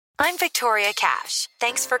I'm Victoria Cash.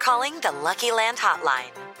 Thanks for calling the Lucky Land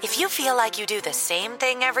Hotline. If you feel like you do the same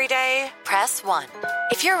thing every day, press 1.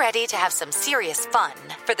 If you're ready to have some serious fun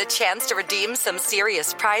for the chance to redeem some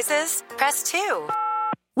serious prizes, press 2.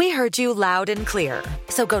 We heard you loud and clear.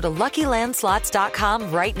 So go to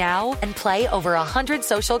LuckyLandSlots.com right now and play over 100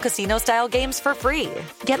 social casino-style games for free.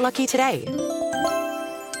 Get lucky today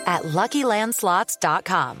at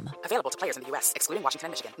LuckyLandSlots.com. Available to players in the U.S., excluding Washington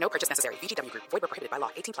and Michigan. No purchase necessary. VGW Group. Void where prohibited by law.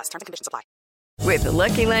 18+. Terms and conditions apply. With the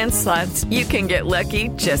Lucky Land Slots, you can get lucky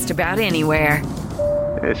just about anywhere.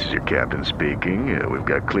 This is your captain speaking. We've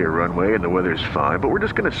got clear runway and the weather's fine, but we're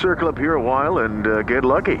just going to circle up here a while and get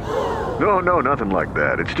lucky. No, nothing like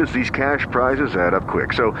that. It's just these cash prizes add up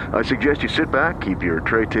quick. So I suggest you sit back, keep your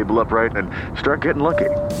tray table upright, and start getting lucky.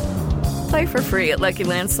 Play for free at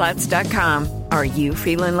LuckyLandSlots.com. Are you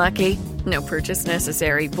feeling lucky? No purchase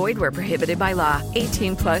necessary. Void where prohibited by law.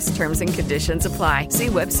 18+ terms and conditions apply. See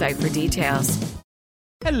website for details.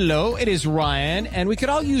 Hello, it is Ryan, and we could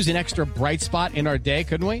all use an extra bright spot in our day,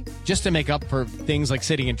 couldn't we? Just to make up for things like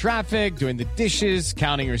sitting in traffic, doing the dishes,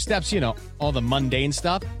 counting your steps, all the mundane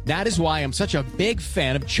stuff. That is why I'm such a big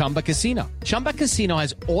fan of Chumba Casino. Chumba Casino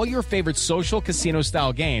has all your favorite social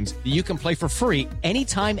casino-style games that you can play for free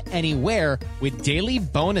anytime, anywhere with daily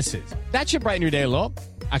bonuses. That should brighten your day a little.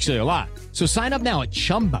 Actually, a lot. So sign up now at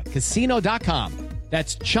ChumbaCasino.com.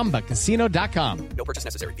 That's ChumbaCasino.com. No purchase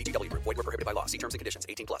necessary. VGW Group. Void where prohibited by law. See terms and conditions.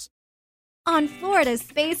 18+. On Florida's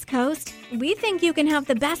Space Coast, we think you can have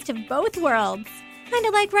the best of both worlds. Kind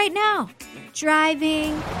of like right now.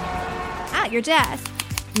 Driving, at your desk,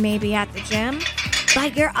 maybe at the gym,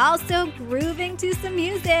 but you're also grooving to some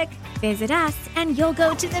music. Visit us and you'll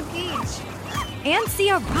go to the beach and see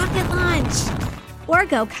a rocket launch. Or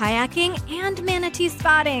go kayaking and manatee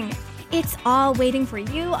spotting. It's all waiting for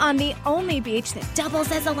you on the only beach that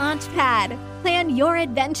doubles as a launch pad. Plan your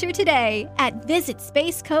adventure today at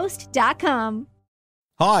visitspacecoast.com.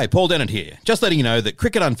 Hi, Paul Dennett here. Just letting you know that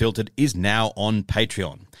Cricket Unfiltered is now on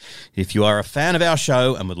Patreon. If you are a fan of our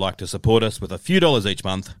show and would like to support us with a few dollars each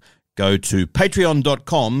month, go to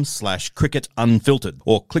patreon.com/cricketunfiltered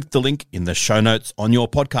or click the link in the show notes on your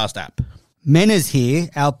podcast app. Menners here.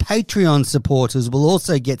 Our Patreon supporters will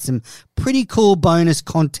also get some pretty cool bonus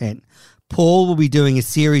content. Paul will be doing a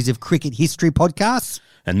series of cricket history podcasts.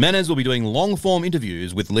 And Menners will be doing long-form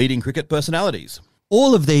interviews with leading cricket personalities.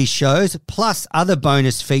 All of these shows, plus other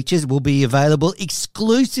bonus features, will be available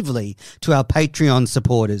exclusively to our Patreon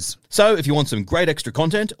supporters. So if you want some great extra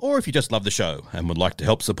content, or if you just love the show and would like to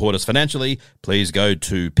help support us financially, please go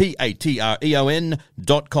to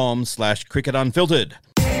patreon.com/cricketunfiltered.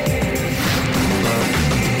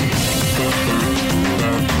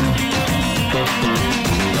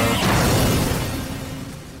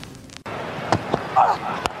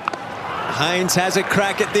 Haynes has a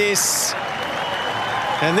crack at this.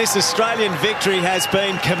 And this Australian victory has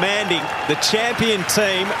been commanding. The champion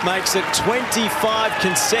team makes it 25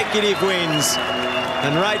 consecutive wins.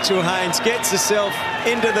 And Rachel Haynes gets herself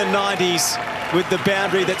into the 90s with the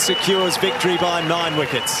boundary that secures victory by 9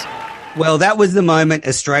 wickets. Well, that was the moment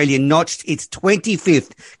Australia notched its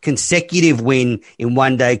 25th consecutive win in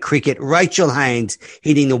one-day cricket. Rachel Haynes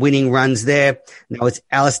hitting the winning runs there. Now it's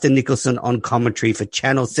Alistair Nicholson on commentary for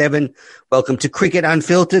Channel 7. Welcome to Cricket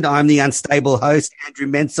Unfiltered. I'm the unstable host, Andrew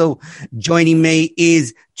Mensel. Joining me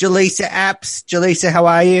is Jaleesa Apps. Jaleesa, how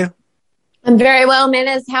are you? I'm very well,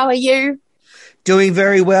 Menners. How are you? Doing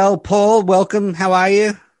very well. Paul, welcome. How are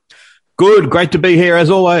you? Good. Great to be here as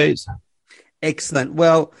always. Excellent.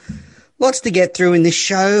 Well, lots to get through in this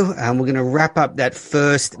show. We're going to wrap up that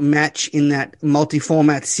first match in that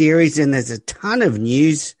multi-format series, and there's a ton of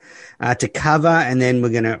news to cover, and then we're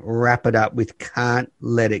going to wrap it up with Can't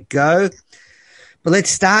Let It Go. But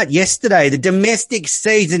let's start yesterday. The domestic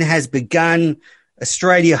season has begun.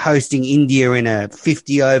 Australia hosting India in a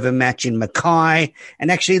 50-over match in Mackay.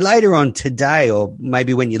 And actually later on today, or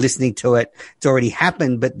maybe when you're listening to it, it's already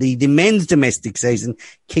happened, but the men's domestic season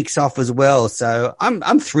kicks off as well. So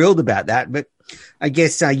I'm thrilled about that. But I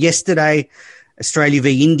guess yesterday, Australia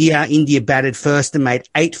v India. India batted first and made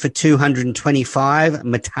 8 for 225.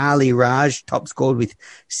 Mithali Raj top scored with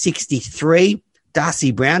 63.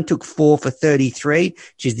 Darcy Brown took 4 for 33.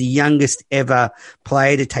 She's the youngest ever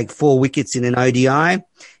player to take 4 wickets in an ODI.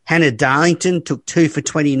 Hannah Darlington took 2 for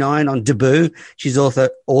 29 on debut. She's also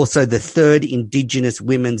the third Indigenous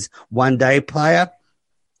women's one-day player.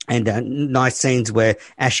 And nice scenes where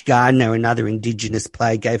Ash Gardner, another Indigenous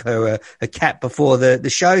player, gave her a cap before the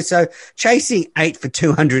show. So chasing 8 for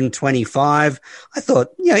 225. I thought,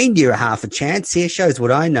 India are half a chance here. Shows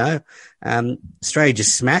what I know. Australia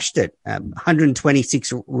just smashed it.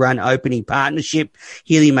 126 run opening partnership.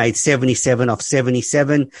 Healy made 77 off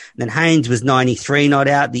 77. And then Haynes was 93 not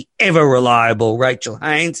out. The ever reliable Rachel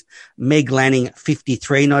Haynes. Meg Lanning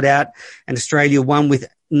 53 not out. And Australia won with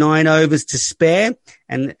 9 overs to spare.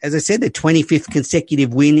 And as I said, the 25th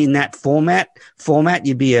consecutive win in that format.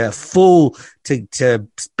 You'd be a fool to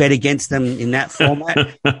bet against them in that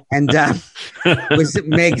format. And was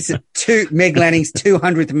Meg Lanning's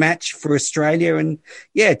 200th match for Australia. And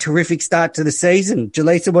terrific start to the season.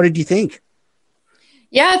 Jaleesa, what did you think?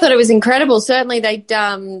 Yeah, I thought it was incredible. Certainly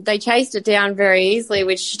they chased it down very easily,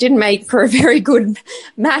 which didn't make for a very good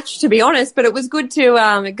match, to be honest, but it was good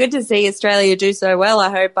to see Australia do so well. I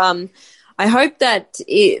hope that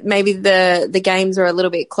maybe the games are a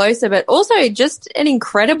little bit closer, but also just an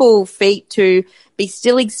incredible feat to be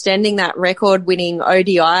still extending that record-winning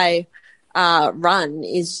ODI run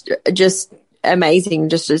is just amazing.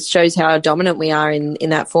 Just it shows how dominant we are in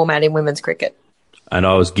that format in women's cricket. And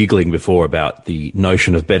I was giggling before about the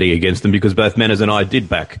notion of betting against them because both Menners and I did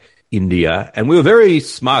back India, and we were very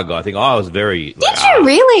smug. I think I was very... Did you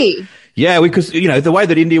really? Yeah, because, the way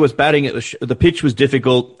that India was batting, the pitch was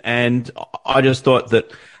difficult, and I just thought that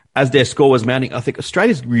as their score was mounting, I think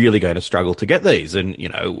Australia's really going to struggle to get these. And,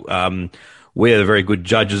 we're the very good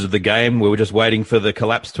judges of the game. We were just waiting for the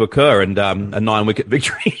collapse to occur, and a 9-wicket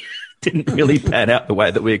victory didn't really pan out the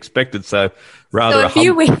way that we expected. So rather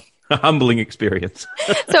a humbling experience.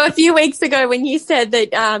 So a few weeks ago when you said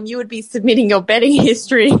that you would be submitting your betting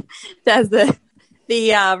history as the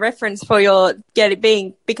reference for your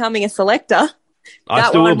becoming a selector,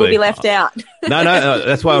 that one will be left out. No,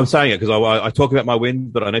 that's why I'm saying it, because I talk about my wins,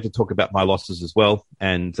 but I need to talk about my losses as well.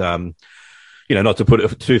 And, not to put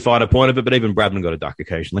it too fine a point of it, but even Bradman got a duck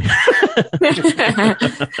occasionally.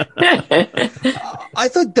 I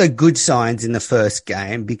thought the good signs in the first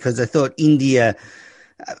game, because I thought India...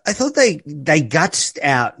 I thought they gutsed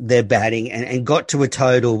out their batting and got to a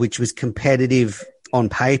total which was competitive on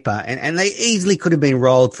paper, and they easily could have been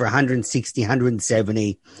rolled for 160,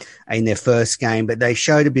 170 in their first game, but they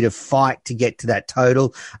showed a bit of fight to get to that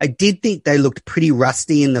total. I did think they looked pretty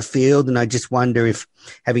rusty in the field, and I just wonder if,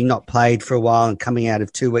 having not played for a while and coming out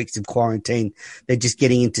of 2 weeks of quarantine, they're just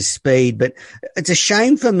getting into speed. But it's a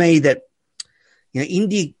shame for me that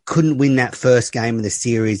India couldn't win that first game of the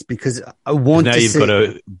series, because I want to see... Now you've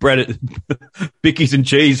got to bread bickies and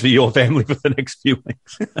cheese for your family for the next few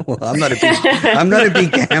weeks. Well, I'm not a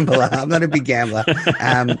big gambler.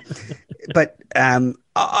 But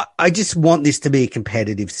I just want this to be a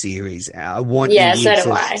competitive series. I want India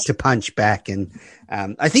to punch back, and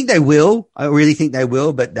I think they will. I really think they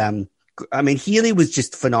will, but Healy was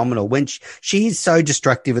just phenomenal. When she is so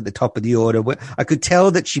destructive at the top of the order, I could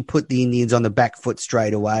tell that she put the Indians on the back foot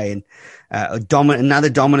straight away, and another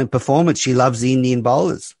dominant performance. She loves the Indian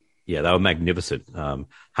bowlers. Yeah, they were magnificent.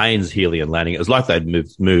 Haynes, Healy and Lanning. It was like they'd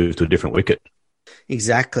moved to a different wicket.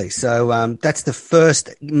 Exactly. So that's the first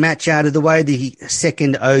match out of the way. The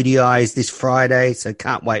second ODI is this Friday, so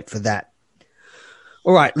can't wait for that.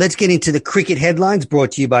 All right, let's get into the cricket headlines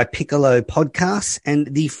brought to you by Piccolo Podcasts. And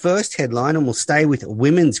the first headline, and we'll stay with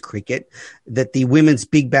women's cricket, that the Women's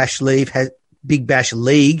Big Bash League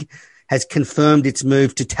has confirmed its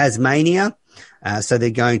move to Tasmania. So they're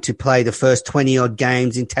going to play the first 20-odd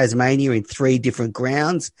games in Tasmania in 3 different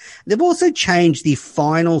grounds. They've also changed the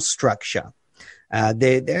final structure.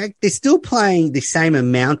 They're still playing the same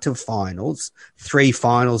amount of finals, 3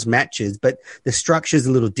 finals matches, but the structure is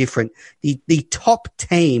a little different. The top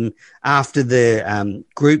team after the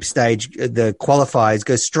group stage, the qualifiers,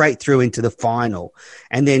 go straight through into the final,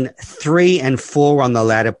 and then 3 and 4 on the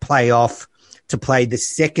ladder play off to play the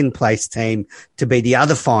second place team to be the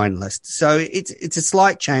other finalist. So it's a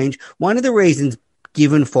slight change. One of the reasons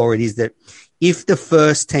given for it is that if the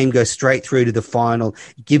first team goes straight through to the final,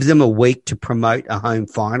 it gives them a week to promote a home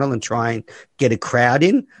final and try and get a crowd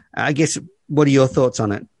in. I guess, what are your thoughts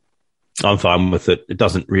on it? I'm fine with it. It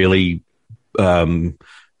doesn't really, doesn't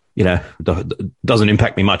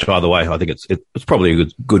impact me much either way. I think it's probably a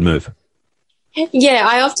good move. Yeah,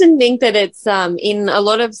 I often think that it's in a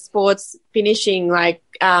lot of sports, finishing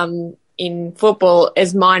in football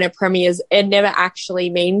as minor premiers, it never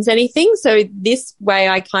actually means anything. So this way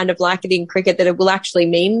I kind of like it in cricket, that it will actually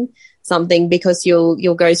mean something because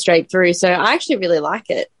you'll go straight through. So I actually really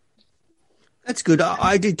like it. That's good.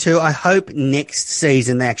 I do too. I hope next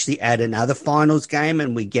season they actually add another finals game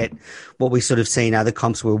and we get what we sort of see in other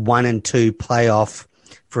comps where 1 and 2 playoff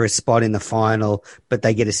for a spot in the final, but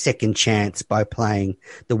they get a second chance by playing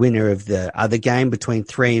the winner of the other game between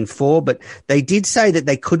 3 and 4. But they did say that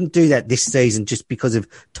they couldn't do that this season just because of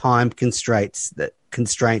time constraints. They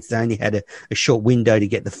only had a short window to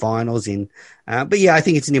get the finals in. But yeah, I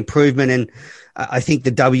think it's an improvement, and I think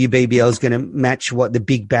the WBBL is going to match what the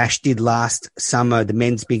Big Bash did last summer, the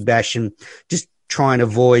men's Big Bash, and just try and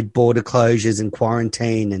avoid border closures and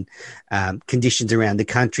quarantine and conditions around the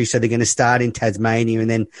country. So they're going to start in Tasmania and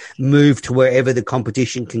then move to wherever the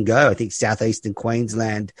competition can go. I think southeastern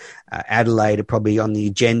Queensland, Adelaide are probably on the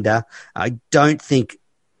agenda. I don't think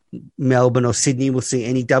Melbourne or Sydney will see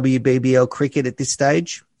any WBBL cricket at this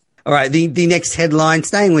stage. All right, the next headline,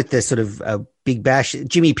 staying with the sort of Big Bash,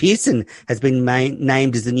 Jimmy Peirson has been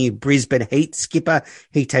named as the new Brisbane Heat skipper.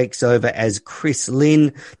 He takes over as Chris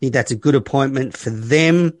Lynn. I think that's a good appointment for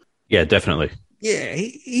them. Yeah, definitely. Yeah,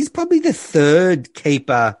 he's probably the third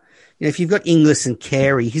keeper. You know, if you've got Inglis and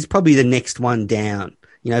Carey, he's probably the next one down.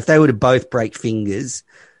 You know, if they were to both break fingers,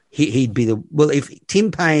 he'd be if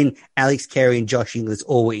Tim Payne, Alex Carey and Josh Inglis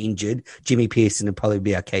all were injured, Jimmy Peirson would probably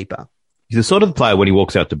be our keeper. He's the sort of player when he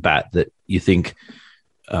walks out to bat that you think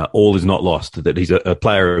all is not lost, that he's a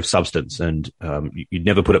player of substance, and you'd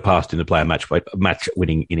never put it past him to play a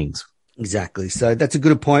match-winning innings. Exactly. So that's a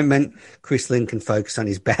good appointment. Chris Lynn can focus on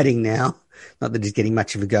his batting now. Not that he's getting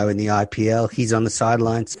much of a go in the IPL. He's on the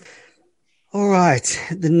sidelines. All right.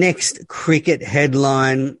 The next cricket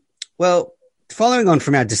headline. Well, following on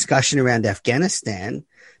from our discussion around Afghanistan,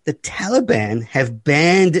 the Taliban have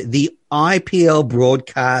banned the IPL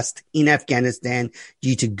broadcast in Afghanistan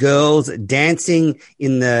due to girls dancing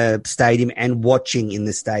in the stadium and watching in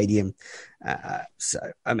the stadium. So,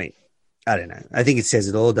 I mean, I don't know. I think it says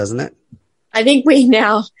it all, doesn't it? I think we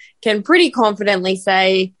now can pretty confidently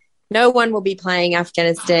say no one will be playing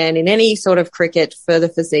Afghanistan in any sort of cricket for the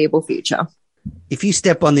foreseeable future. If you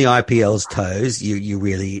step on the IPL's toes, you're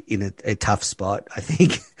really in a tough spot, I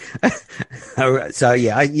think. So,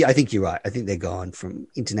 yeah, I think you're right. I think they're gone from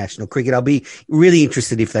international cricket. I'll be really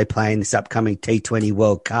interested if they play in this upcoming T20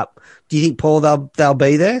 World Cup. Do you think, Paul, they'll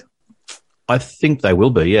be there? I think they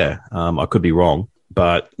will be, yeah. I could be wrong,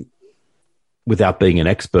 but without being an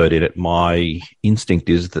expert in it, my instinct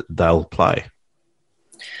is that they'll play.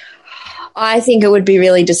 I think it would be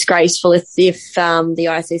really disgraceful if the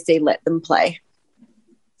ICC let them play,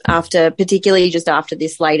 particularly just after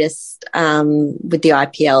this latest with the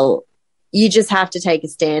IPL. You just have to take a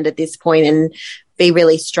stand at this point and be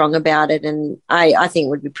really strong about it, and I think it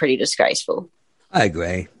would be pretty disgraceful. I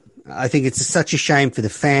agree. I think it's such a shame for the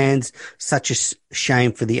fans, such a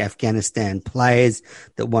shame for the Afghanistan players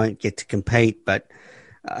that won't get to compete, but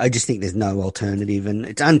I just think there's no alternative, and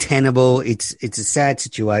it's untenable. It's a sad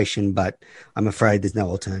situation, but I'm afraid there's no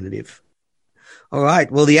alternative. All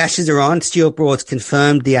right. Well, the Ashes are on. Stuart Broad's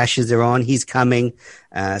confirmed the Ashes are on. He's coming.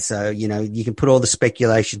 So, you know, you can put all the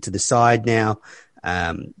speculation to the side now.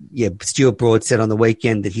 Stuart Broad said on the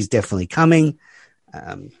weekend that he's definitely coming.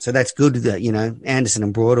 So that's good that, you know, Anderson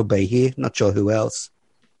and Broad will be here. Not sure who else.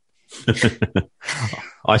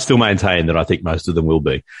 I still maintain that I think most of them will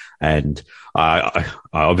be. And I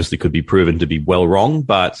obviously could be proven to be well wrong,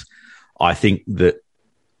 but I think that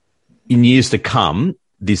in years to come,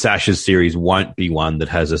 this Ashes series won't be one that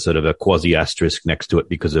has a sort of a quasi-asterisk next to it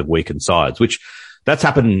because of weakened sides, which that's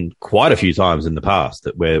happened quite a few times in the past,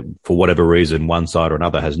 that where, for whatever reason, one side or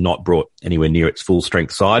another has not brought anywhere near its full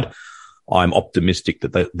strength side. I'm optimistic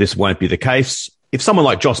that this won't be the case. If someone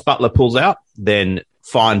like Joss Buttler pulls out, then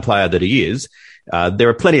fine player that he is. There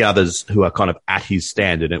are plenty of others who are kind of at his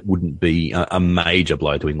standard. It wouldn't be a major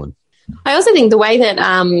blow to England. I also think the way that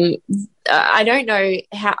I don't know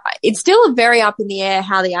how it's still very up in the air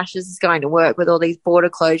how the Ashes is going to work with all these border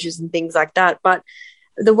closures and things like that. But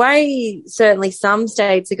the way certainly some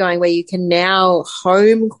states are going where you can now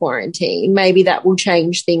home quarantine, maybe that will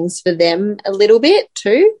change things for them a little bit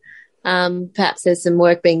too. Perhaps there's some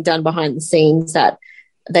work being done behind the scenes that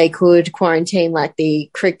they could quarantine like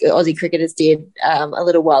the Aussie cricketers did a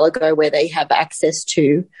little while ago, where they have access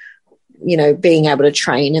to, you know, being able to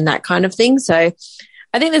train and that kind of thing. So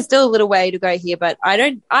I think there's still a little way to go here, but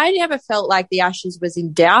I never felt like the Ashes was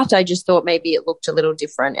in doubt. I just thought maybe it looked a little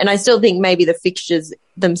different. And I still think maybe the fixtures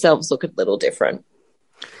themselves look a little different.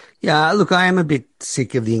 Yeah, look, I am a bit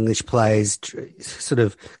sick of the English players sort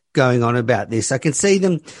of going on about this. I can see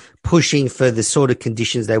them pushing for the sort of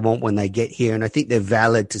conditions they want when they get here. And I think they're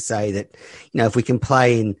valid to say that, you know, if we can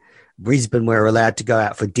play in Brisbane, we're allowed to go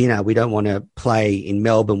out for dinner. We don't want to play in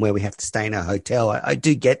Melbourne where we have to stay in a hotel. I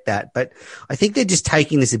do get that, but I think they're just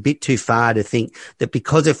taking this a bit too far to think that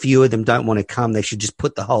because a few of them don't want to come, they should just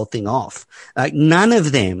put the whole thing off. Like, none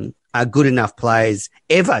of them good enough players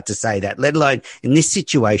ever to say that, let alone in this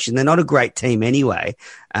situation. They're not a great team anyway.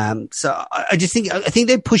 So I think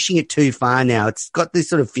they're pushing it too far now. It's got this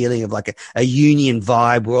sort of feeling of like a union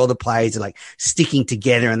vibe where all the players are like sticking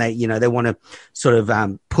together and they want to sort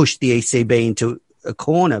of push the ECB into a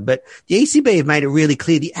corner. But the ECB have made it really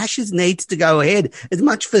clear the Ashes needs to go ahead, as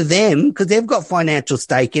much for them because they've got financial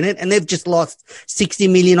stake in it and they've just lost 60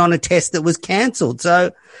 million on a test that was cancelled.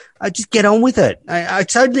 So I just get on with it. I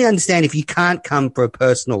totally understand if you can't come for a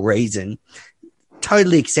personal reason.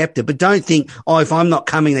 Totally accept it, but don't think, if I'm not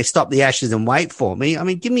coming, they stop the Ashes and wait for me. I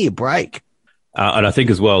mean, give me a break. And I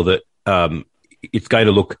think as well that it's going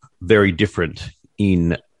to look very different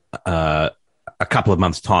in a couple of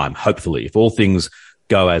months' time, hopefully. If all things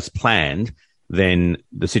go as planned, then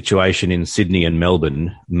the situation in Sydney and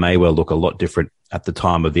Melbourne may well look a lot different at the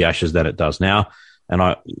time of the Ashes than it does now. And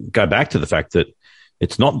I go back to the fact that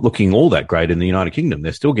it's not looking all that great in the United Kingdom.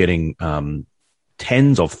 They're still getting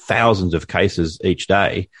tens of thousands of cases each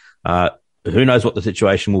day. Who knows what the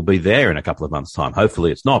situation will be there in a couple of months' time?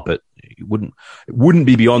 Hopefully it's not, but it wouldn't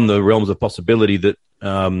be beyond the realms of possibility that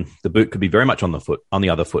the boot could be very much on the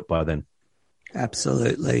other foot by then.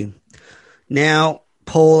 Absolutely. Now,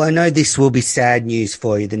 Paul, I know this will be sad news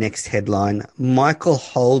for you, the next headline. Michael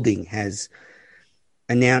Holding has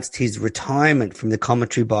announced his retirement from the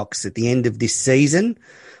commentary box at the end of this season.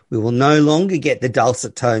 We will no longer get the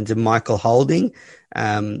dulcet tones of Michael Holding.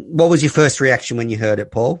 What was your first reaction when you heard it,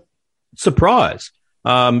 Paul? Surprise,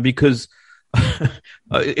 because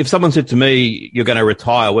if someone said to me, you're going to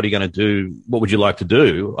retire, what are you going to do? What would you like to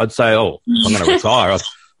do? I'd say, I'm going to retire.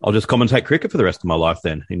 I'll just commentate cricket for the rest of my life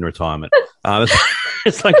then in retirement.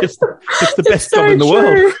 It's the best job in the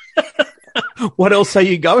world. What else are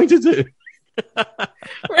you going to do?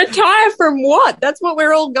 Retire from what? That's what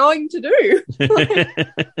we're all going to do.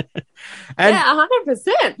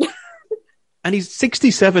 100%. And he's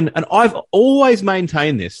 67, and I've always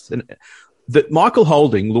maintained this, that Michael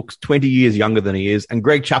Holding looks 20 years younger than he is, and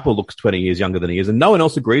Greg Chappell looks 20 years younger than he is, and no one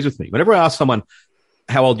else agrees with me. Whenever I ask someone,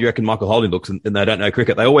 how old do you reckon Michael Holding looks, and they don't know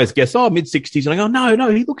cricket, they always guess, mid-60s, and I go,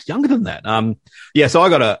 no, he looks younger than that. So I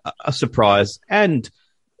got a surprise and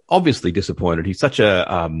obviously disappointed. He's such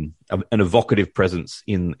an evocative presence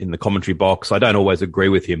in the commentary box. I don't always agree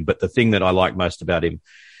with him, but the thing that I like most about him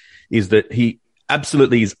is that he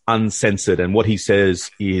absolutely is uncensored, and what he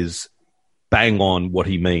says is bang on what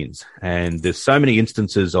he means. And there's so many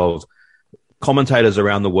instances of commentators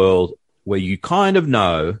around the world where you kind of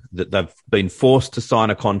know that they've been forced to sign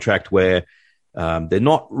a contract where they're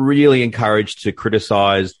not really encouraged to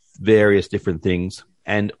criticize various different things.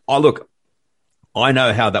 And I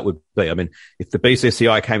know how that would be. I mean, if the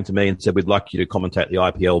BCCI came to me and said, we'd like you to commentate the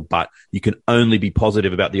IPL, but you can only be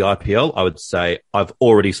positive about the IPL, I would say, I've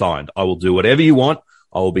already signed. I will do whatever you want.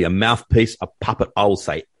 I will be a mouthpiece, a puppet. I will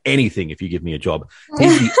say anything if you give me a job.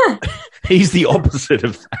 He's the opposite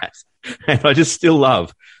of that. And I just still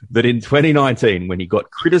love that in 2019, when he got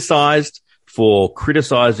criticized for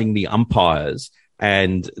criticizing the umpires,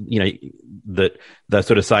 and, that they're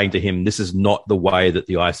sort of saying to him, this is not the way that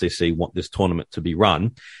the ICC want this tournament to be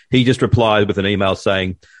run. He just replied with an email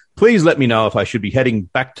saying, please let me know if I should be heading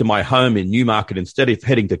back to my home in Newmarket instead of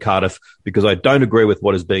heading to Cardiff, because I don't agree with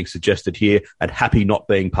what is being suggested here and happy not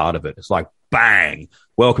being part of it. It's like, bang,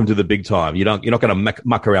 welcome to the big time. You're not going to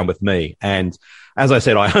muck around with me. And as I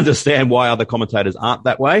said, I understand why other commentators aren't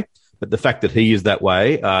that way. But the fact that he is that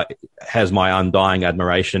way has my undying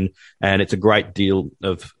admiration, and it's a great pity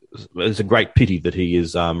that he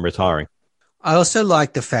is retiring. I also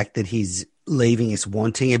like the fact that he's leaving us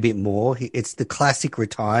wanting a bit more. It's the classic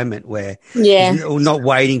retirement where he's not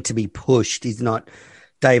waiting to be pushed. He's not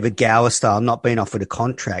David Gower style, not being offered a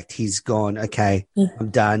contract. He's gone, okay, I'm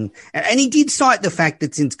done. And he did cite the fact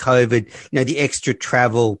that since COVID, the extra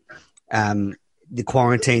travel, the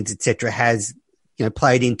quarantines, etc., has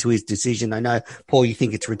played into his decision. I know, Paul, you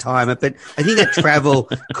think it's retirement, but I think that travel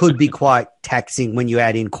could be quite taxing when you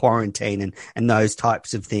add in quarantine and those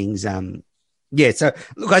types of things. So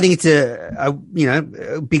look, I think it's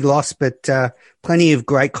a big loss, but plenty of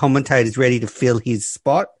great commentators ready to fill his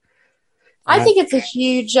spot. I think it's a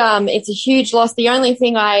huge loss. The only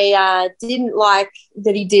thing I didn't like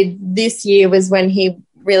that he did this year was when he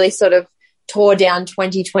really sort of tore down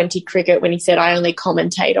 2020 cricket when he said, I only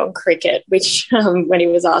commentate on cricket, which when he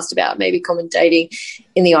was asked about maybe commentating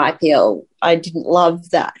in the IPL, I didn't love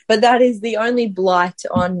that. But that is the only blight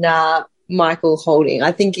on Michael Holding.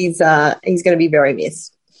 I think he's going to be very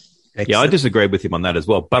missed. Yeah, I disagree with him on that as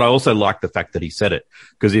well. But I also like the fact that he said it,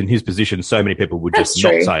 because in his position, so many people would just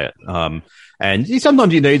not say it. And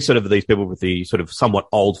sometimes you need sort of these people with the sort of somewhat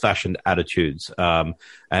old-fashioned attitudes,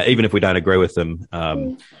 even if we don't agree with them.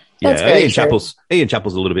 Ian Chappell's a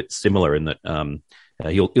little bit similar in that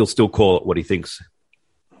he'll still call it what he thinks.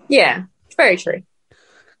 Yeah, it's very true.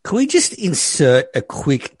 Can we just insert a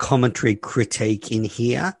quick commentary critique in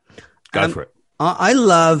here? Go for it. I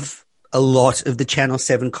love a lot of the Channel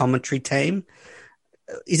 7 commentary team.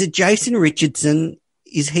 Is it Jason Richardson?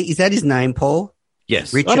 Is that his name, Paul?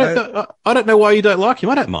 Yes. I don't know why you don't like him.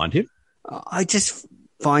 I don't mind him. I just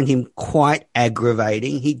find him quite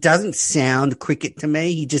aggravating. He doesn't sound cricket to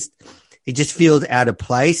me. He just feels out of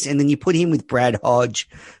place. And then you put him with Brad Hodge,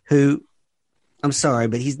 who, I'm sorry,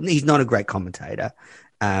 but he's not a great commentator.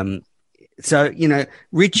 So,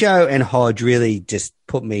 Richo and Hodge really just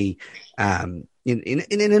put me in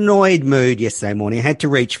an annoyed mood yesterday morning. I had to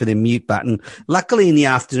reach for the mute button. Luckily, in the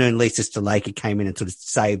afternoon, Lisa Stalaker came in and sort of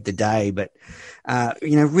saved the day. But,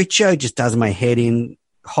 Richo just does my head in.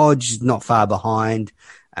 Hodge is not far behind.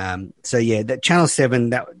 That Channel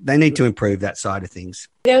 7, they need to improve that side of things.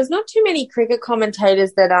 There was not too many cricket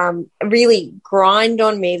commentators that really grind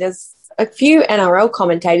on me. There's a few NRL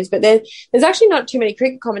commentators, but there's actually not too many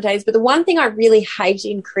cricket commentators. But the one thing I really hate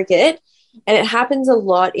in cricket, and it happens a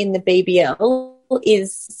lot in the BBL,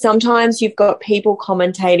 is sometimes you've got people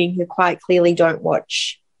commentating who quite clearly don't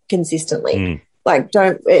watch consistently.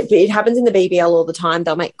 It happens in the BBL all the time.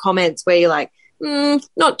 They'll make comments where you're like,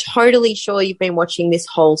 not totally sure you've been watching this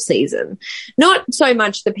whole season. Not so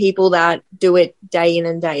much the people that do it day in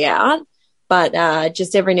and day out, but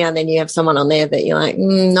just every now and then you have someone on there that you're like,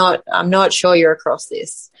 I'm not sure you're across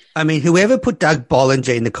this. I mean, whoever put Doug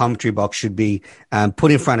Bollinger in the commentary box should be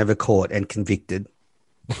put in front of a court and convicted.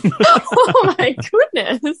 Oh, my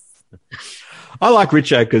goodness. I like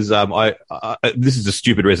Richo because this is a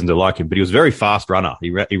stupid reason to like him, but he was a very fast runner. He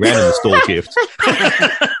ran in the stall gift.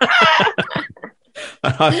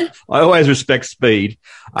 I always respect speed.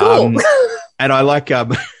 Cool. And I like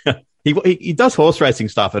he does horse racing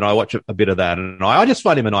stuff, and I watch a bit of that, and I just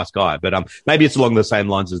find him a nice guy. But maybe it's along the same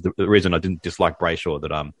lines as the reason I didn't dislike Brayshaw,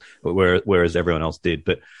 that whereas everyone else did.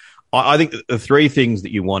 But I think the three things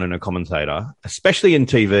that you want in a commentator, especially in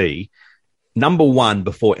TV, number one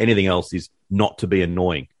before anything else is not to be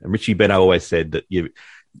annoying. And Richie Benaud always said that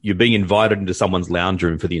you're being invited into someone's lounge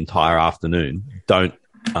room for the entire afternoon. Don't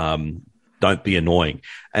be annoying.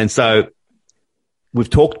 And so we've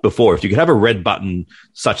talked before, if you could have a red button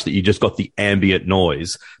such that you just got the ambient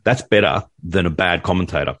noise, that's better than a bad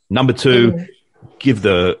commentator. Number two, give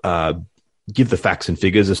the facts and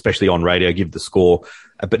figures, especially on radio, give the score.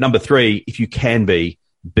 But number three, if you can be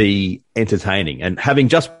entertaining. And having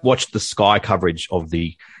just watched the Sky coverage of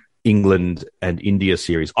the England and India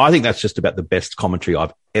series, I think that's just about the best commentary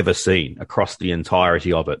I've ever seen across the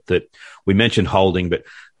entirety of it. That we mentioned Holding, but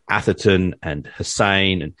Atherton and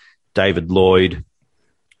Hussain and David Lloyd,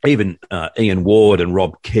 even Ian Ward and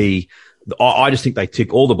Rob Key. I just think they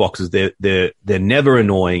tick all the boxes. They're never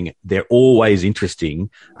annoying. They're always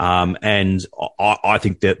interesting. And I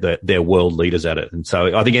think that they're world leaders at it. And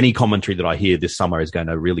so I think any commentary that I hear this summer is going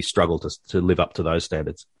to really struggle to live up to those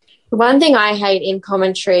standards. One thing I hate in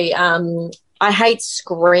commentary, I hate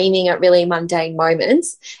screaming at really mundane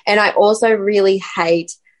moments. And I also really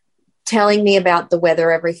hate telling me about the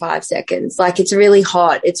weather every 5 seconds. Like, it's really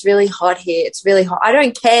hot. It's really hot here. It's really hot. I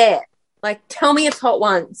don't care. Like, tell me it's hot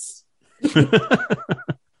once.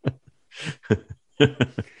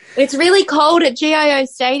 It's really cold at GIO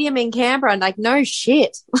Stadium in Canberra. Like, no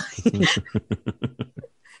shit.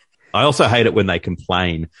 I also hate it when they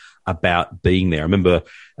complain about being there. I remember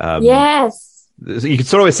yes, you could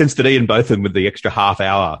sort of sense that Ian Botham with the extra half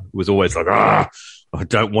hour was always like, I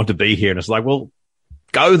don't want to be here. And it's like, well,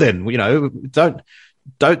 go then. Don't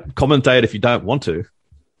commentate if you don't want to.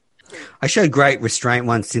 I showed great restraint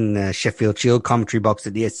once in the Sheffield Shield commentary box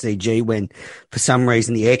at the SCG when, for some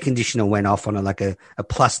reason, the air conditioner went off on a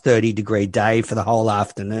plus 30 degree day for the whole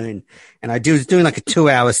afternoon. And I was doing like a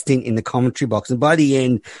 2-hour stint in the commentary box. And by the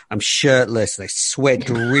end, I'm shirtless, like sweat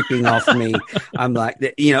dripping off me. I'm like,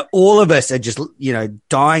 all of us are just,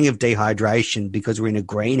 dying of dehydration because we're in a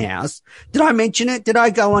greenhouse. Did I mention it? Did I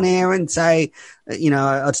go on air and say,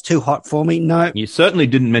 it's too hot for me? No. You certainly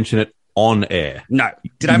didn't mention it on air. No.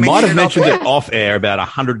 You might have mentioned it off air about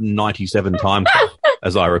 197 times,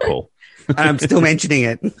 as I recall. I'm still mentioning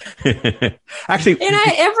it. Actually,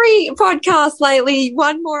 every podcast lately,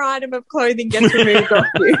 one more item of clothing gets removed off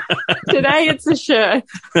you. Today, it's a shirt.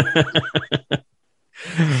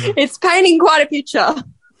 It's painting quite a picture.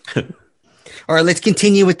 All All right, let's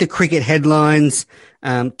continue with the cricket headlines.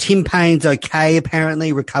 Tim Payne's okay,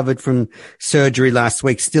 apparently, recovered from surgery last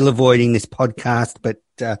week, still avoiding this podcast, but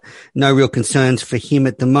no real concerns for him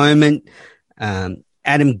at the moment.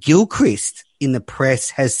 Adam Gilchrist in the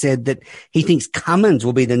press has said that he thinks Cummins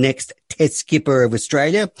will be the next Test skipper of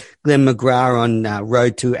Australia. Glenn McGrath on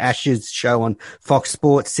Road to Ashes show on Fox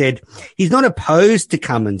Sports said he's not opposed to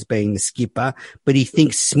Cummins being the skipper, but he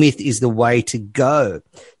thinks Smith is the way to go.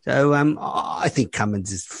 So I think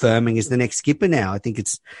Cummins is firming as the next skipper now. I think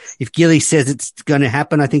if Gilly says it's going to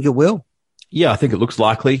happen, I think it will. Yeah, I think it looks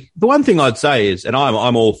likely. The one thing I'd say is, and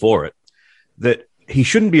I'm all for it, that he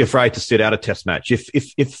shouldn't be afraid to sit out a Test match.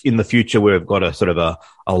 If in the future we've got a sort of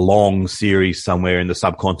a long series somewhere in the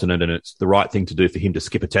subcontinent and it's the right thing to do for him to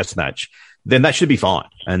skip a Test match, then that should be fine.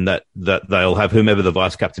 And that they'll have whomever the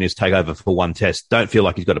vice captain is take over for one Test. Don't feel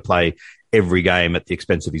like he's got to play every game at the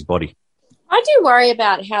expense of his body. I do worry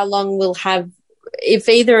about how long we'll have, if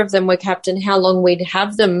either of them were captain, how long we'd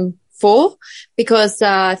have them for, because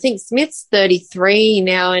I think Smith's 33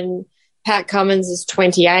 now and Pat Cummins is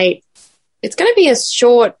 28. It's going to be a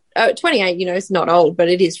short, 28, it's not old, but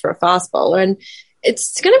it is for a fast bowler. And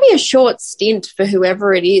it's going to be a short stint for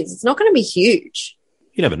whoever it is. It's not going to be huge.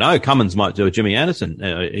 You never know. Cummins might do a Jimmy Anderson.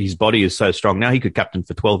 His body is so strong now, he could captain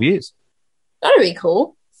for 12 years. That would be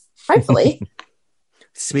cool. Hopefully.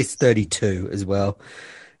 Smith's 32 as well.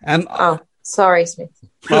 Sorry, Smith.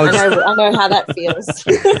 I know how that feels.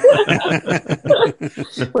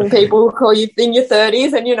 When people call you in your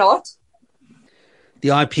 30s and you're not. The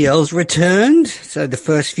IPL's returned, so the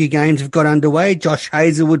first few games have got underway. Josh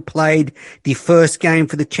Hazlewood played the first game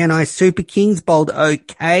for the Chennai Super Kings, bowled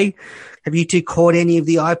okay. Have you two caught any of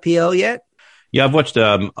the IPL yet? Yeah, I've watched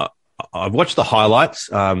the highlights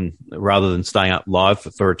rather than staying up live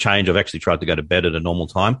for a change. I've actually tried to go to bed at a normal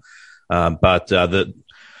time, but the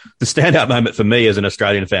standout moment for me as an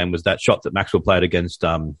Australian fan was that shot that Maxwell played against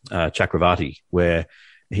Chakravarti, where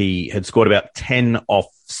he had scored about 10 off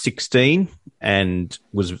 16 and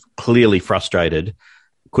was clearly frustrated,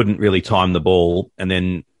 couldn't really time the ball, and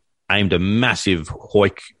then aimed a massive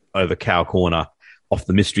hoik over cow corner off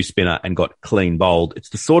the mystery spinner and got clean bowled.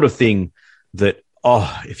 It's the sort of thing that,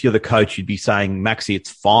 if you're the coach, you'd be saying, Maxi,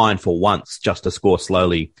 it's fine for once just to score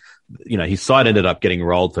slowly. His side ended up getting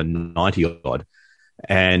rolled for 90 odd.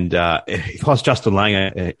 And if I was Justin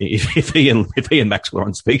Langer, if he and Maxwell are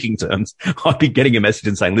on speaking terms, I'd be getting a message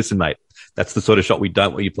and saying, listen, mate, that's the sort of shot we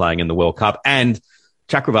don't want you playing in the World Cup. And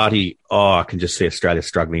Chakravarti, I can just see Australia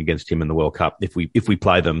struggling against him in the World Cup if we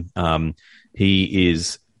play them. He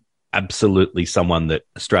is absolutely someone that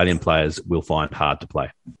Australian players will find hard to play.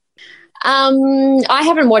 I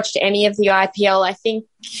haven't watched any of the IPL. I think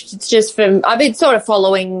it's just I've been sort of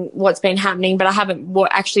following what's been happening, but I haven't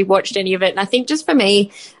actually watched any of it. And I think just for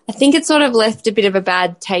me, I think it sort of left a bit of a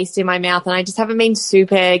bad taste in my mouth, and I just haven't been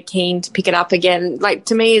super keen to pick it up again. Like,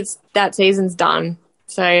 to me, that season's done.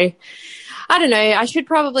 So I don't know. I should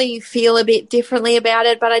probably feel a bit differently about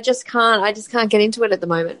it, but I just can't get into it at the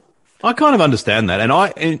moment. I kind of understand that.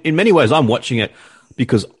 And in many ways, I'm watching it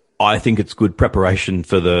because I think it's good preparation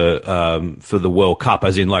for the World Cup,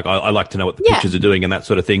 as in, like, I like to know what the pitchers are doing and that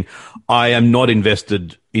sort of thing. I am not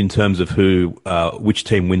invested in terms of which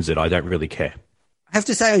team wins it. I don't really care. I have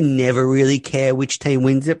to say, I never really care which team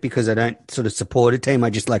wins it because I don't sort of support a team. I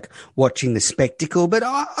just like watching the spectacle, but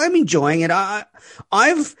I'm enjoying it.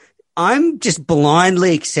 I'm just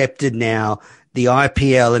blindly accepted now the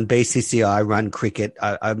IPL and BCCI run cricket.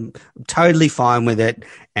 I'm totally fine with it,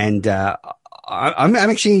 and I'm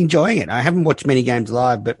actually enjoying it. I haven't watched many games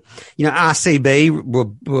live, but, RCB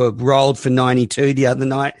were rolled for 92 the other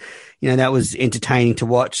night. That was entertaining to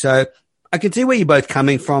watch. So I can see where you're both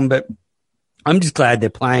coming from, but I'm just glad they're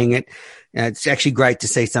playing it. It's actually great to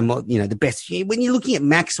see some, the best. When you're looking at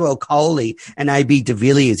Maxwell, Kohli and AB de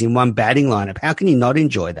Villiers in one batting lineup, how can you not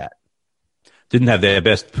enjoy that? Didn't have their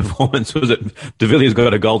best performance, was it? De Villiers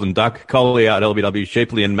got a golden duck, Kohli out LBW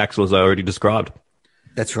Sheepley, and Maxwell's already described.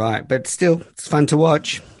 That's right. But still, it's fun to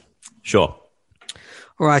watch. Sure.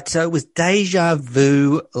 All right. So it was deja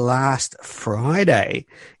vu last Friday.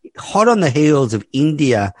 Hot on the heels of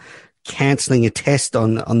India cancelling a test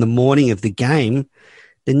on the morning of the game,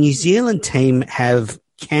 the New Zealand team have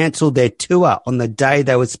cancelled their tour on the day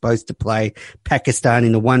they were supposed to play Pakistan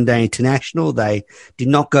in a one-day international. They did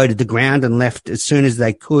not go to the ground and left as soon as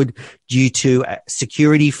they could due to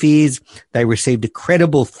security fears. They received a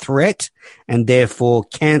credible threat and therefore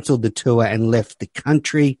cancelled the tour and left the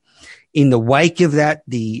country. In the wake of that,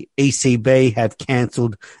 the ECB have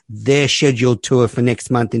cancelled their scheduled tour for next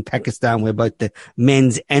month in Pakistan, where both the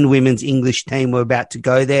men's and women's English team were about to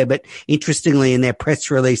go there. But interestingly, in their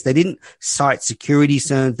press release, they didn't cite security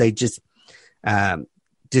concerns. They just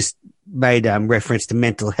made reference to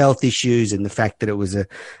mental health issues and the fact that it was a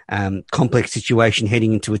complex situation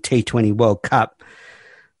heading into a T20 World Cup.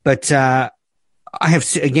 But I have,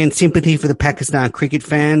 again, sympathy for the Pakistan cricket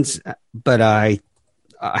fans, but I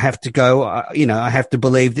have to go, I have to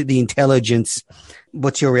believe that the intelligence.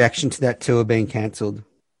 What's your reaction to that tour being cancelled?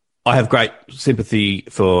 I have great sympathy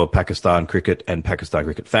for Pakistan cricket and Pakistan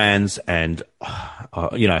cricket fans. And,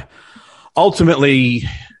 ultimately,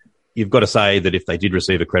 you've got to say that if they did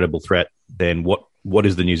receive a credible threat, then what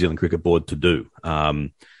is the New Zealand Cricket Board to do?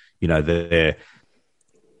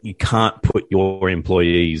 You can't put your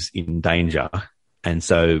employees in danger. And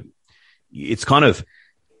so it's kind of,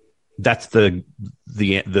 that's the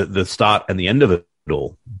start and the end of it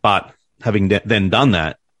all. But having then done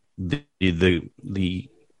that, the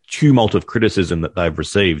tumult of criticism that they've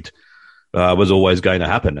received was always going to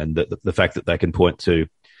happen. And the fact that they can point to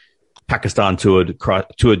Pakistan toured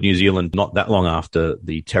New Zealand not that long after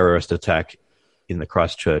the terrorist attack in the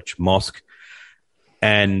Christchurch Mosque,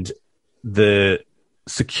 and the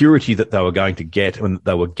security that they were going to get when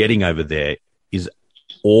they were getting over there is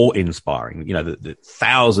awe-inspiring. The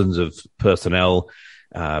thousands of personnel.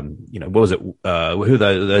 What was it? Who are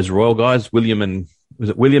those royal guys? William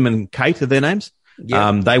and Kate are their names?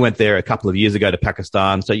 Yeah. They went there a couple of years ago to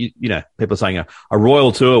Pakistan. So, people are saying a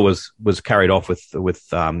royal tour was carried off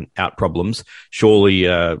with out problems. Surely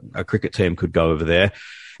a cricket team could go over there.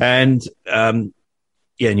 And,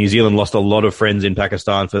 New Zealand lost a lot of friends in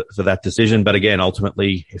Pakistan for that decision. But again,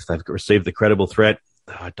 ultimately, if they've received the credible threat,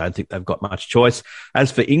 I don't think they've got much choice.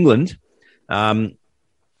 As for England,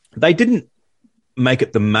 they didn't make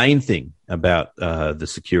it the main thing about the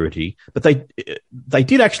security, but they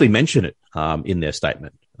did actually mention it in their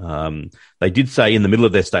statement. They did say in the middle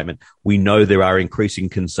of their statement, we know there are increasing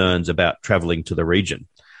concerns about travelling to the region.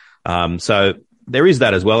 So there is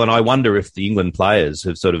that as well. And I wonder if the England players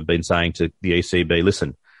have sort of been saying to the ECB,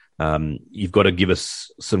 listen, you've got to give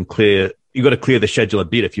us you've got to clear the schedule a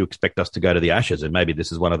bit if you expect us to go to the Ashes. And maybe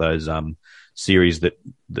this is one of those series that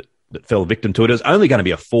fell victim to it. It's only going to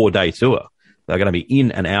be a 4-day tour. They're going to be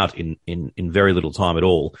in and out in very little time at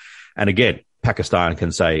all. And again, Pakistan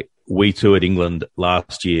can say, we toured England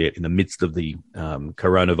last year in the midst of the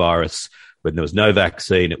coronavirus when there was no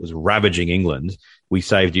vaccine. It was ravaging England. We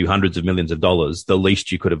saved you hundreds of millions of dollars. The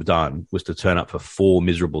least you could have done was to turn up for 4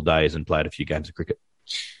 miserable days and played a few games of cricket.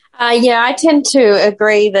 I tend to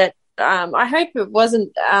agree that I hope it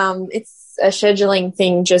wasn't it's a scheduling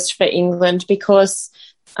thing just for England because,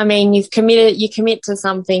 you commit to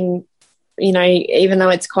something, even though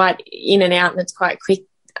it's quite in and out and it's quite quick,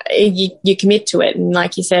 you commit to it. And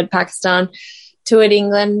like you said, Pakistan toured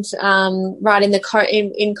England right in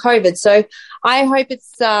in COVID. So I hope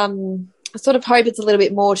it's it's a little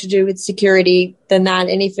bit more to do with security than that.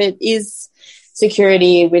 And if it is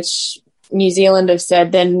security, which New Zealand have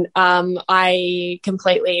said, then I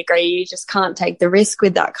completely agree. You just can't take the risk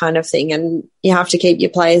with that kind of thing, and you have to keep your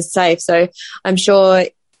players safe. So I'm sure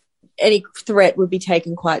any threat would be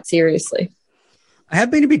taken quite seriously. I have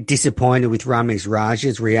been a bit disappointed with Ramesh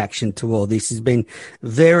Raja's reaction to all this. He's been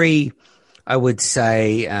very, I would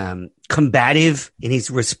say, combative in his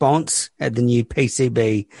response at the new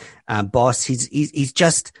PCB boss. He's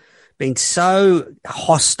just been so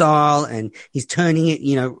hostile, and he's turning it,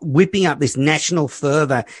 whipping up this national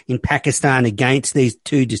fervor in Pakistan against these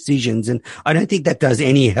two decisions. And I don't think that does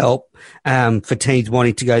any help for teams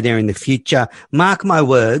wanting to go there in the future. Mark my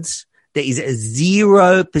words, there is a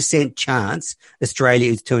 0% chance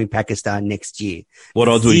Australia is touring Pakistan next year. What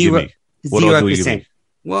odds will you give me? 0%.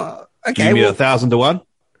 Well, okay. Give me 1,000 to 1?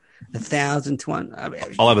 1,000 to 1.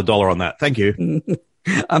 I'll have $1 on that. Thank you.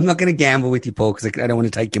 I'm not going to gamble with you, Paul, because I don't want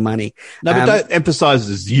to take your money. No, but don't emphasize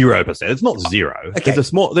the 0%. It's not zero. Okay.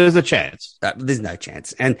 There's a chance. There's no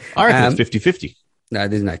chance. And I reckon it's 50-50. No,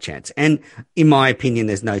 there's no chance. And in my opinion,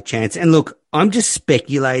 there's no chance. And look, I'm just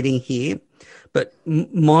speculating here, but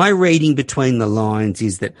my reading between the lines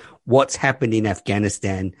is that what's happened in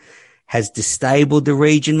Afghanistan has destabilized the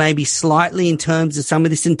region maybe slightly in terms of some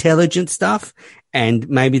of this intelligence stuff, and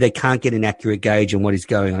maybe they can't get an accurate gauge on what is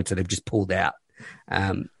going on, so they've just pulled out.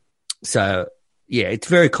 It's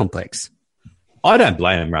very complex. I don't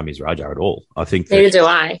blame Ramesh Raja at all. I think neither do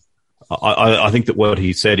I. I think that what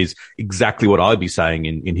he said is exactly what I'd be saying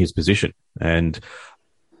in his position, and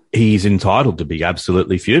he's entitled to be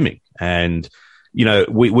absolutely fuming. And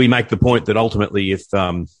we make the point that ultimately, if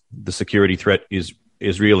the security threat is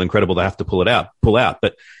real incredible. They have to pull out.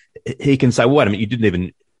 But he can say, well, wait a minute, you didn't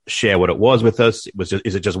even share what it was with us.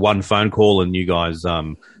 Is it just one phone call and you guys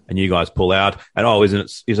pull out? And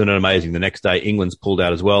isn't it amazing? The next day, England's pulled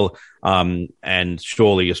out as well. And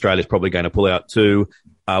surely Australia's probably going to pull out too.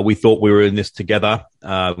 We thought we were in this together.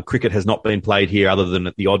 Cricket has not been played here other than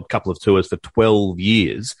at the odd couple of tours for 12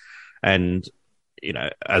 years. And,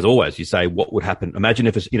 as always, you say, what would happen? Imagine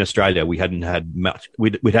if in Australia we hadn't had much.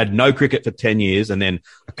 We'd had no cricket for 10 years and then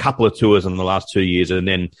a couple of tours in the last 2 years. And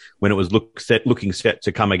then when it was looking set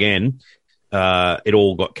to come again, it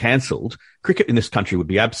all got cancelled. Cricket in this country would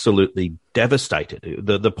be absolutely devastated.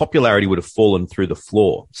 The popularity would have fallen through the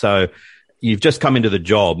floor. So you've just come into the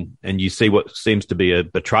job and you see what seems to be a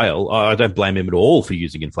betrayal. I don't blame him at all for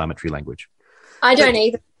using inflammatory language. I don't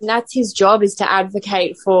either. That's his job, is to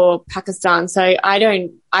advocate for Pakistan. So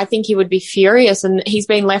I think he would be furious, and he's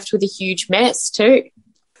been left with a huge mess too.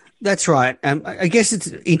 That's right. I guess it's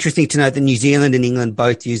interesting to note that New Zealand and England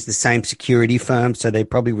both use the same security firm, so they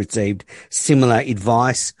probably received similar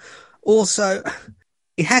advice. Also,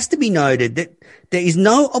 it has to be noted that there is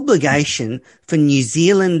no obligation for New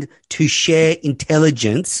Zealand to share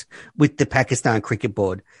intelligence with the Pakistan Cricket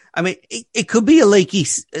Board. I mean, it could be a leaky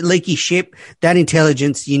ship. That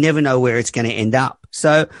intelligence, you never know where it's going to end up.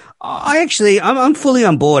 So I'm fully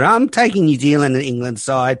on board. I'm taking New Zealand and England's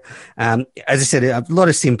side. As I said, I have a lot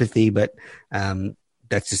of sympathy, but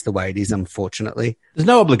that's just the way it is, unfortunately. There's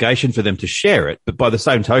no obligation for them to share it, but by the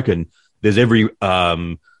same token, there's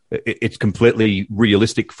it's completely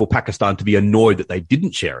realistic for Pakistan to be annoyed that they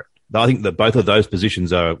didn't share it. I think that both of those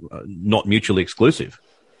positions are not mutually exclusive.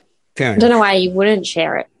 Fair enough. I don't know why you wouldn't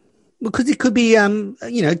share it. Because it could be,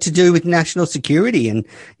 to do with national security.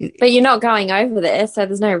 But you're not going over there, so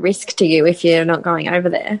there's no risk to you if you're not going over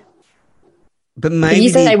there. But maybe if you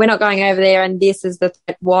say we're not going over there and this is the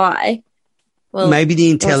why. Well, maybe the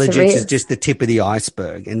intelligence is just the tip of the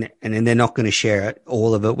iceberg, and then they're not going to share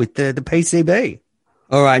all of it with the PCB.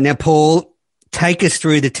 All right, now Paul, take us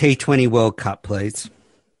through the T20 World Cup, please.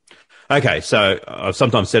 Okay, so I've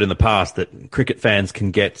sometimes said in the past that cricket fans can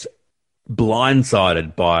get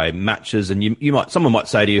blindsided by matches, and someone might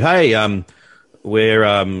say to you, "Hey, and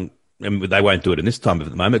they won't do it in this time at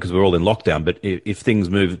the moment because we're all in lockdown. But if things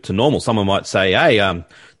move to normal, someone might say, "Hey,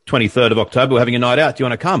 23rd of October, we're having a night out. Do you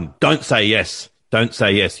want to come?" Don't say yes. Don't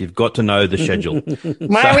say yes. You've got to know the schedule.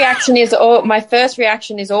 My first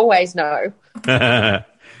reaction is always no.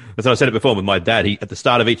 So I said it before with my dad. At the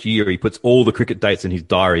start of each year, he puts all the cricket dates in his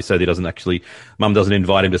diary so that Mum doesn't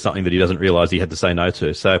invite him to something that he doesn't realise he had to say no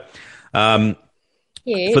to. So,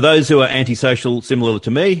 for those who are antisocial, similar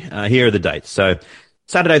to me, here are the dates. So,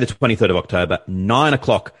 Saturday, the 23rd of October,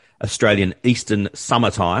 9:00 Australian Eastern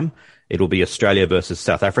Summer Time. It'll be Australia versus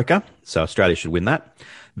South Africa. So Australia should win that.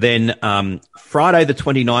 Then Friday, the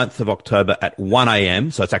 29th of October at 1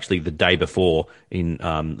 a.m. So it's actually the day before in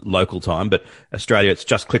local time. But Australia, it's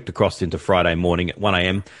just clicked across into Friday morning at 1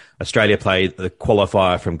 a.m. Australia play the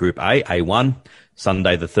qualifier from Group A, A1.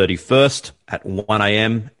 Sunday, the 31st at 1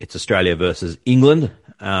 a.m. It's Australia versus England.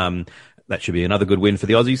 That should be another good win for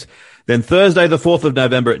the Aussies. Then Thursday, the 4th of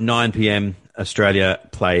November at 9 p.m., Australia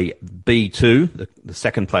play B2, the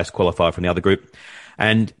second place qualifier from the other group.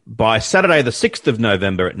 And by Saturday, the 6th of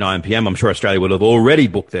November at 9 p.m., I'm sure Australia will have already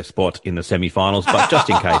booked their spot in the semi-finals, but just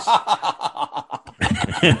in case.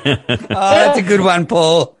 That's a good one,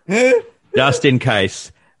 Paul. Just in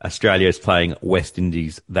case, Australia is playing West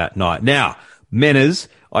Indies that night. Now, Menners,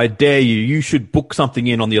 I dare you should book something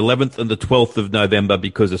in on the 11th and the 12th of November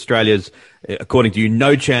because Australia's, according to you,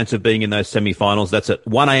 no chance of being in those semi-finals. That's at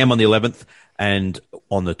 1 a.m. on the 11th and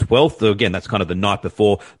on the 12th. Again, that's kind of the night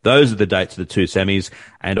before. Those are the dates of the two semis.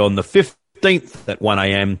 And on the 15th at 1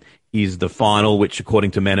 a.m. is the final, which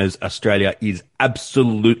according to Menners, Australia is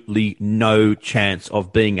absolutely no chance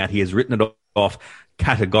of being at. He has written it off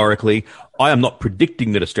categorically. I am not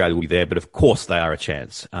predicting that Australia will be there, but of course they are a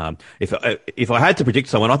chance. If I had to predict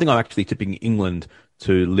someone, I think I'm actually tipping England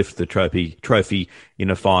to lift the trophy in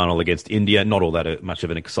a final against India. Not all that much of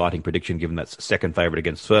an exciting prediction, given that's second favourite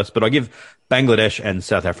against first. But I give Bangladesh and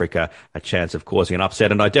South Africa a chance of causing an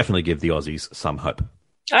upset, and I definitely give the Aussies some hope.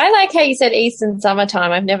 I like how you said Eastern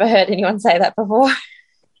Summertime. I've never heard anyone say that before.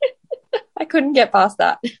 I couldn't get past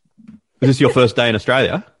that. Is this your first day in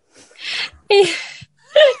Australia?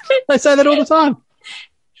 They say that all the time.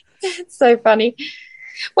 It's so funny.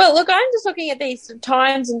 Well, look, I'm just looking at these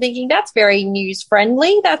times and thinking that's very news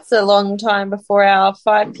friendly. That's a long time before our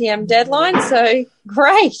 5 p.m. deadline. So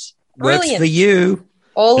great. Brilliant. Works for you.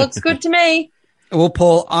 All looks good to me. Well,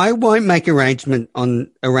 Paul, I won't make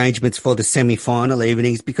arrangements for the semi-final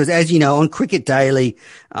evenings because, as you know, on Cricket Daily,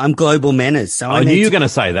 I'm global manners. So I knew you were going to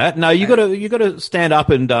say that. No, you got to stand up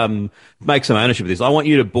and make some ownership of this. I want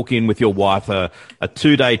you to book in with your wife a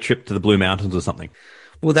 2-day trip to the Blue Mountains or something.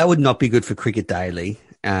 Well, that would not be good for Cricket Daily.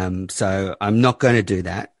 So I'm not going to do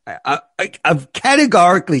that. I've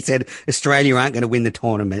categorically said Australia aren't going to win the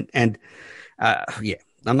tournament, and I'm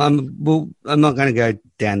not going to go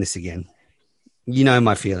down this again. You know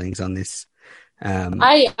my feelings on this.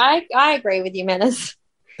 I agree with you, Menace.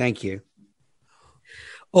 Thank you.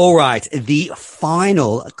 All right. The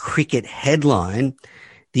final cricket headline,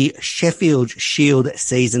 the Sheffield Shield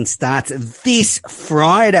season starts this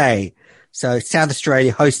Friday. So South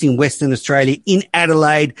Australia hosting Western Australia in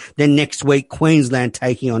Adelaide. Then next week, Queensland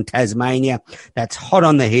taking on Tasmania. That's hot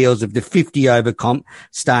on the heels of the 50-over comp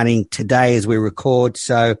starting today as we record.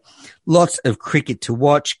 So lots of cricket to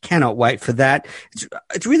watch. Cannot wait for that.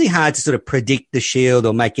 It's really hard to sort of predict the Shield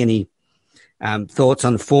or make any thoughts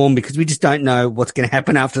on the form because we just don't know what's going to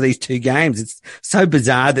happen after these two games. It's so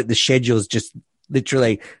bizarre that the schedule's just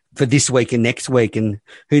literally for this week and next week, and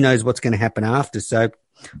who knows what's going to happen after. So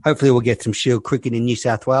hopefully we'll get some Shield cricket in New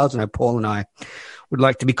South Wales. I know Paul and I would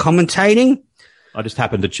like to be commentating. I just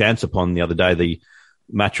happened to chance upon the other day the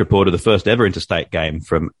match report of the first ever interstate game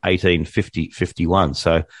from 1850-51.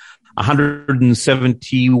 So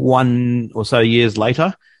 171 or so years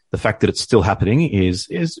later, the fact that it's still happening is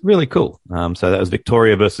really cool. So that was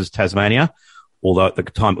Victoria versus Tasmania, although at the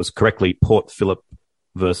time it was correctly Port Phillip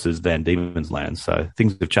versus Van Diemen's Land. So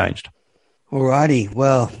things have changed. Alrighty.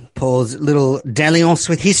 Well, Paul's little dalliance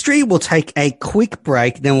with history. We'll take a quick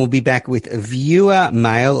break. Then we'll be back with a viewer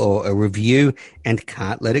mail or a review and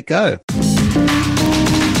Can't Let It Go.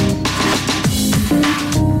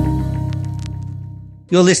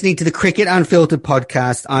 You're listening to the Cricket Unfiltered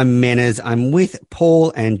podcast. I'm Menners. I'm with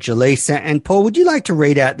Paul and Jaleesa. And Paul, would you like to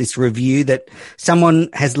read out this review that someone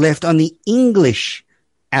has left on the English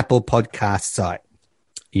Apple podcast site?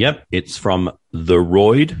 Yep. It's from The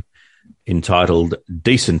Royd, entitled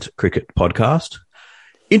Decent Cricket Podcast.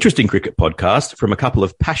 Interesting cricket podcast from a couple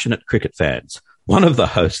of passionate cricket fans. One of the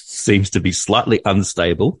hosts seems to be slightly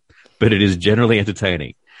unstable, but it is generally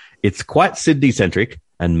entertaining. It's quite Sydney-centric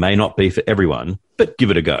and may not be for everyone, but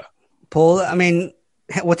give it a go. Paul, I mean,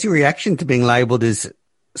 what's your reaction to being labelled as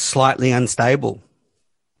slightly unstable?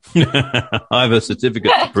 I have a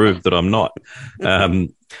certificate to prove that I'm not.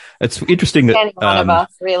 It's interesting that any one of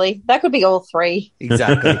us, really. That could be all three.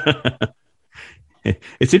 Exactly.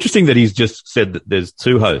 It's interesting that he's just said that there's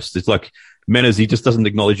two hosts. It's like Menners, he just doesn't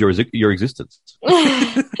acknowledge your existence.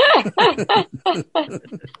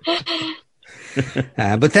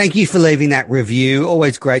 But thank you for leaving that review.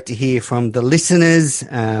 Always great to hear from the listeners.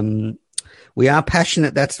 We are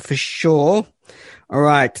passionate, that's for sure. All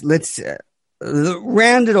right, let's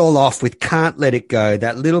round it all off with Can't Let It Go,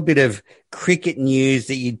 that little bit of cricket news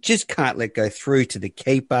that you just can't let go through to the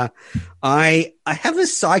keeper. I have a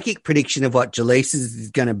psychic prediction of what Jaleesa's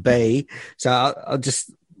is going to be, so I'll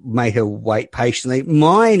just make her wait patiently.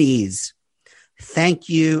 Mine is, thank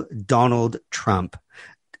you, Donald Trump.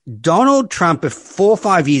 Donald Trump, 4 or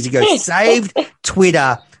 5 years ago, saved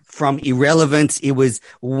Twitter from irrelevance. It was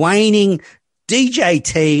waning.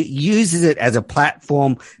 DJT uses it as a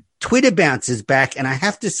platform. Twitter bounces back, and I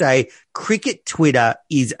have to say, cricket Twitter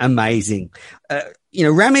is amazing.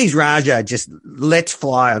 Ramiz Raja just lets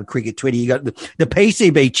fly on cricket Twitter. You got the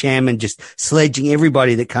PCB chairman just sledging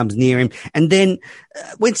everybody that comes near him. And then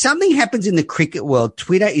when something happens in the cricket world,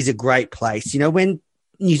 Twitter is a great place. You know, when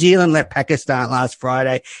New Zealand left Pakistan last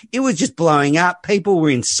Friday, it was just blowing up. People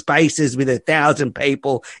were in spaces with 1,000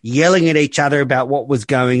 people yelling at each other about what was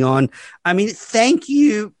going on. I mean, thank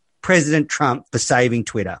you, President Trump, for saving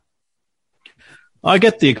Twitter. I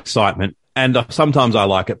get the excitement, and sometimes I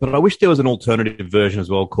like it, but I wish there was an alternative version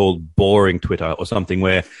as well called boring Twitter or something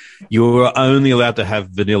where you were only allowed to have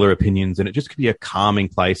vanilla opinions and it just could be a calming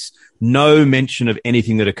place. No mention of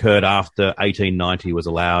anything that occurred after 1890 was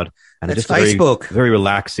allowed. And that's it's just Facebook. Very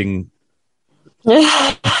relaxing.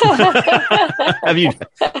 Have you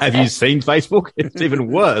seen Facebook? It's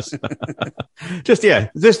even worse. just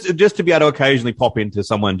to be able to occasionally pop into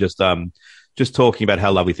someone just talking about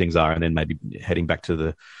how lovely things are and then maybe heading back to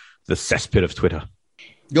the cesspit of Twitter.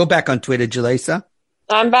 You're back on Twitter, Jaleesa?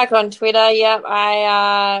 I'm back on Twitter,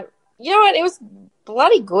 yeah. You know what? It was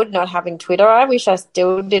bloody good not having Twitter. I wish I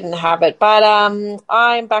still didn't have it. But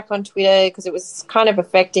I'm back on Twitter because it was kind of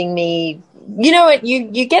affecting me. You know what?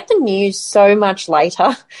 You get the news so much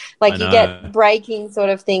later. Like you get breaking sort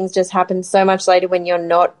of things just happen so much later when you're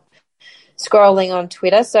not scrolling on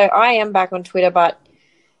Twitter. So I am back on Twitter, but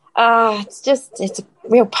It's a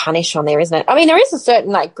real punish on there, isn't it? I mean, there is a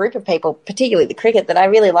certain group of people, particularly the cricket, that I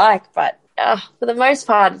really like, but for the most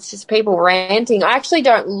part, it's just people ranting. I actually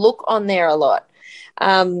don't look on there a lot.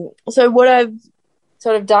 So what I've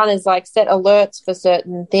sort of done is set alerts for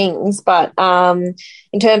certain things, but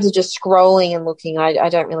in terms of just scrolling and looking, I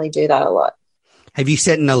don't really do that a lot. Have you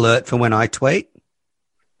set an alert for when I tweet?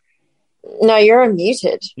 No, you're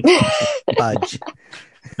unmuted. Budge.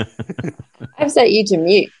 I've set you to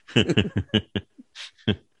mute.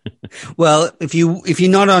 Well, if you're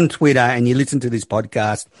not on Twitter and you listen to this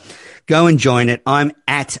podcast, go and join it. I'm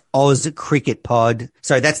at Oz Cricket Pod.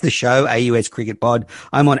 So that's the show, AUS Cricket Pod.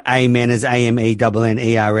 I'm on Ameners,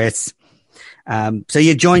 AMENNERS. So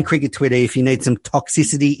you join Cricket Twitter if you need some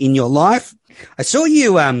toxicity in your life. I saw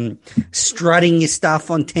you strutting your stuff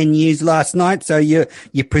on 10 News last night. So you're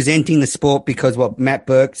presenting the sport because Matt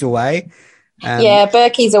Burke's away. Yeah,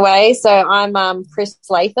 Berkey's away, so I'm Chris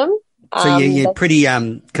Latham. So you're pretty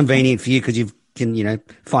convenient for you because you can,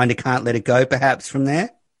 find a Can't Let It Go perhaps from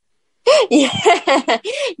there. Yeah.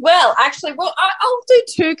 Well, actually, I'll do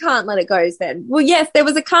two Can't Let It Goes then. Well, yes, there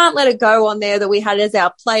was a Can't Let It Go on there that we had as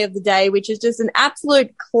our play of the day, which is just an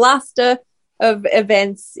absolute cluster of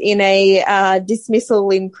events in a dismissal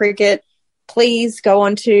in cricket. Please go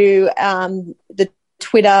on to our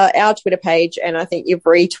Twitter page, and I think you've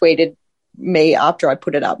retweeted me after I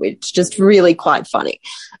put it up, which is just really quite funny.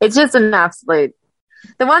 It's just an absolute.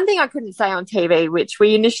 The one thing I couldn't say on TV, which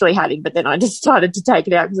we initially had him, but then I decided to take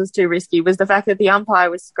it out because it was too risky, was the fact that the umpire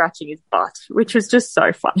was scratching his butt, which was just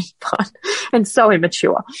so funny and so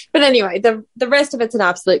immature. But anyway, the rest of it's an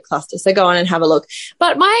absolute cluster, so go on and have a look.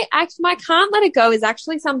 But my Can't Let It Go is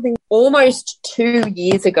actually something almost 2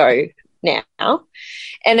 years ago now,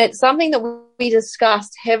 and it's something that we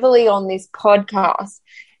discussed heavily on this podcast.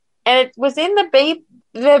 And it was in that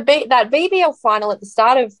BBL final at the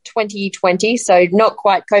start of 2020, so not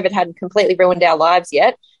quite, COVID hadn't completely ruined our lives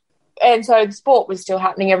yet. And so the sport was still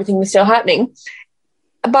happening, everything was still happening.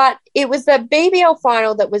 But it was the BBL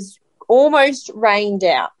final that was almost rained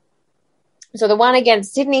out. So the one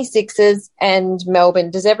against Sydney Sixers and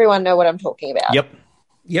Melbourne. Does everyone know what I'm talking about?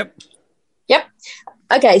 Yep.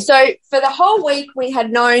 Okay, so for the whole week we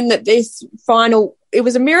had known that this final, it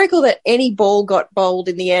was a miracle that any ball got bowled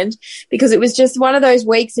in the end, because it was just one of those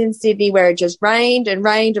weeks in Sydney where it just rained and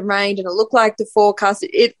rained and rained, and it looked like the forecast,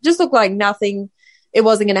 it just looked like nothing, it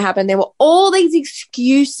wasn't going to happen. There were all these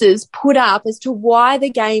excuses put up as to why the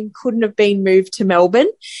game couldn't have been moved to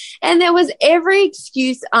Melbourne, and there was every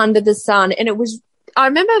excuse under the sun. And it was, I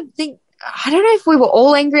remember I don't know if we were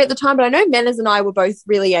all angry at the time, but I know Menners and I were both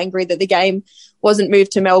really angry that the game wasn't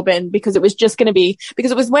moved to Melbourne, because it was just going to be,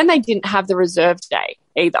 because it was when they didn't have the reserve day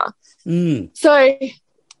either. So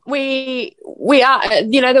we are,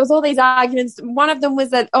 there was all these arguments. One of them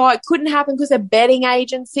was that, it couldn't happen because of betting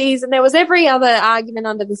agencies, and there was every other argument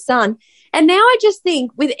under the sun. And now I just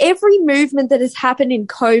think with every movement that has happened in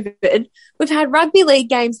COVID, we've had rugby league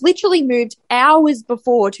games literally moved hours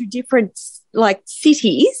before to different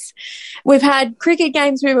cities. We've had cricket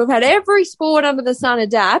games moved. We've had every sport under the sun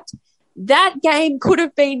adapt. That game could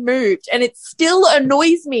have been moved, and it still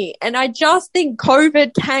annoys me. And I just think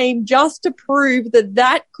COVID came just to prove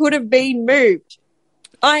that could have been moved.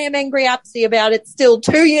 I am angry upsy about it still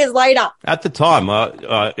 2 years later. At the time,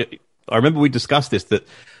 I remember we discussed this, that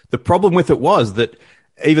the problem with it was that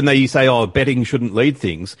even though you say, betting shouldn't lead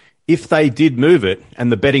things, if they did move it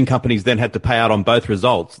and the betting companies then had to pay out on both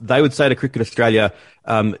results, they would say to Cricket Australia,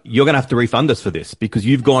 you're going to have to refund us for this because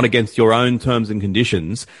you've gone against your own terms and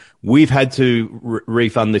conditions. We've had to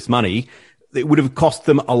refund this money. It would have cost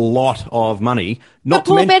them a lot of money. But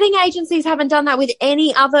poor betting agencies haven't done that with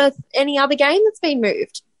any other game that's been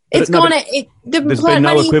moved. There's been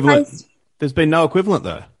no equivalent. There's been no equivalent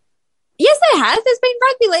though. Yes, there has. There's been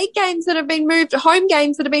rugby league games that have been moved, home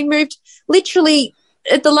games that have been moved literally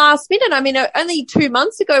at the last minute. I mean, only 2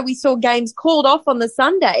 months ago we saw games called off on the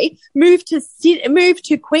Sunday, moved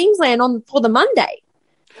to Queensland for the Monday.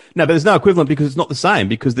 No, but there's no equivalent because it's not the same,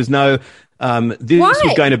 because there's no this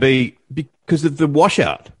was going to be because of the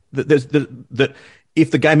washout. That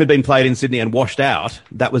if the game had been played in Sydney and washed out,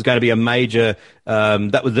 that was going to be a major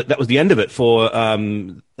that was the end of it for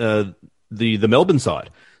the Melbourne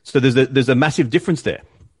side. So there's a massive difference there.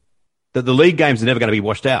 That the league games are never going to be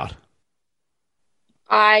washed out.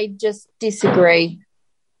 I just disagree.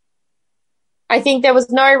 I think there was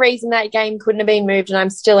no reason that game couldn't have been moved, and I'm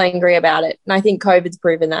still angry about it. And I think COVID's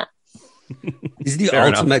proven that. This is the Fair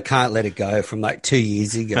ultimate enough. can't let it go from like 2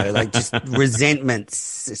 years ago. Like just resentment's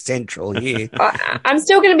central here. I'm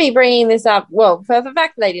still going to be bringing this up. Well, for the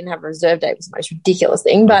fact that they didn't have a reserve date was the most ridiculous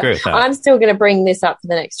thing, but agree with that. I'm still going to bring this up for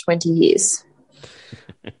the next 20 years.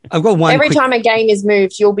 I've got one Every quick- time a game is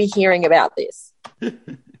moved, you'll be hearing about this.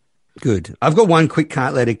 Good. I've got one quick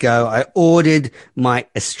can't let it go. I ordered my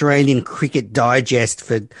Australian Cricket Digest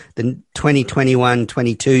for the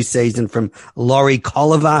 2021-22 season from Laurie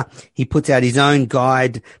Colliver. He puts out his own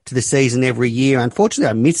guide to the season every year. Unfortunately,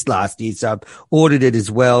 I missed last year, so I've ordered it as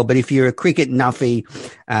well. But if you're a cricket nuffy,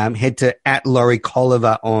 head to @Laurie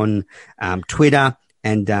Colliver on Twitter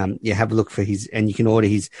and have a look for and you can order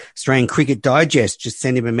his Australian Cricket Digest. Just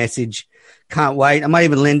send him a message. Can't wait. I might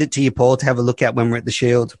even lend it to you, Paul, to have a look at when we're at the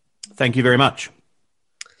Shield. Thank you very much.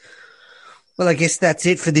 Well, I guess that's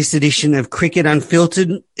it for this edition of Cricket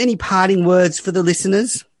Unfiltered. Any parting words for the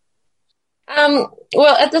listeners?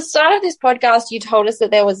 Well, at the start of this podcast, you told us that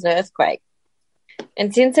there was an earthquake.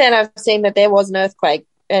 And since then, I've seen that there was an earthquake.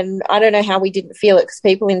 And I don't know how we didn't feel it because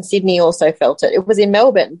people in Sydney also felt it. It was in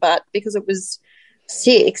Melbourne, but because it was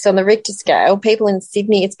 6 on the Richter scale, people in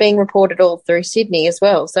Sydney, it's being reported all through Sydney as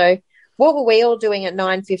well. So what were we all doing at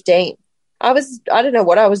 9:15? I don't know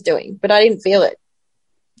what I was doing, but I didn't feel it.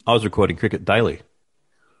 I was recording Cricket Daily.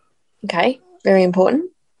 Okay, very important.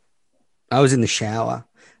 I was in the shower.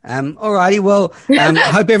 All righty. Well, I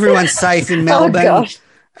hope everyone's safe in Melbourne. Oh, gosh.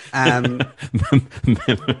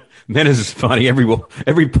 Manners is funny.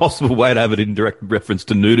 Every possible way to have an indirect reference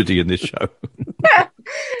to nudity in this show.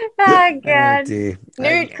 Oh, God. dear.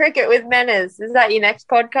 Nude cricket with Manners. Is that your next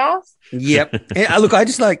podcast? Yep. Look, I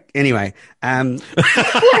just anyway.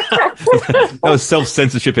 That was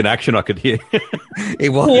self-censorship in action, I could hear. It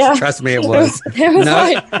was. Yeah. Trust me, it was.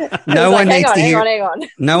 No one needs to hear. Hang on.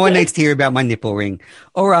 No one needs to hear about my nipple ring.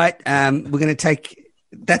 All right. We're going to take.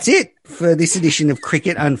 That's it for this edition of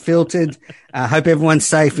Cricket Unfiltered. Hope everyone's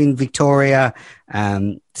safe in Victoria.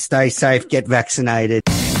 Stay safe. Get vaccinated.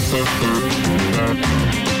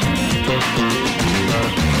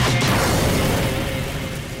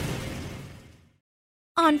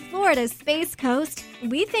 On Florida's Space Coast,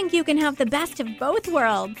 we think you can have the best of both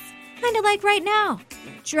worlds. Kind of like right now.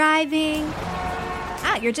 Driving,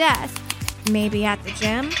 at your desk, maybe at the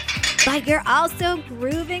gym, but you're also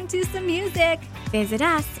grooving to some music. Visit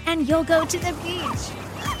us and you'll go to the beach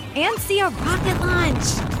and see a rocket launch.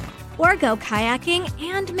 Or go kayaking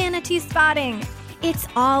and manatee spotting. It's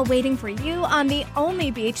all waiting for you on the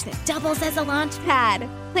only beach that doubles as a launch pad.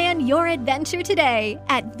 Plan your adventure today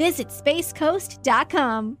at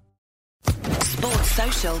visitspacecoast.com. Sports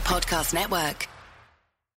Social Podcast Network.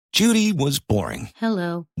 Judy was boring.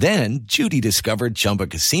 Hello. Then Judy discovered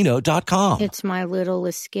ChumbaCasino.com. It's my little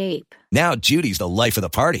escape. Now Judy's the life of the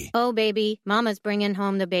party. Oh, baby, mama's bringing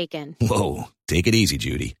home the bacon. Whoa, take it easy,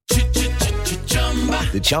 Judy.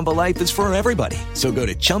 The Chumba life is for everybody. So go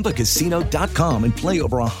to ChumbaCasino.com and play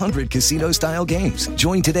over 100 casino-style games.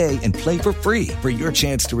 Join today and play for free for your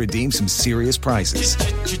chance to redeem some serious prizes.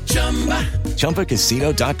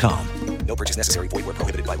 ChumbaCasino.com. No purchase necessary. Void where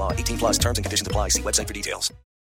prohibited by law. 18+ terms and conditions apply. See website for details.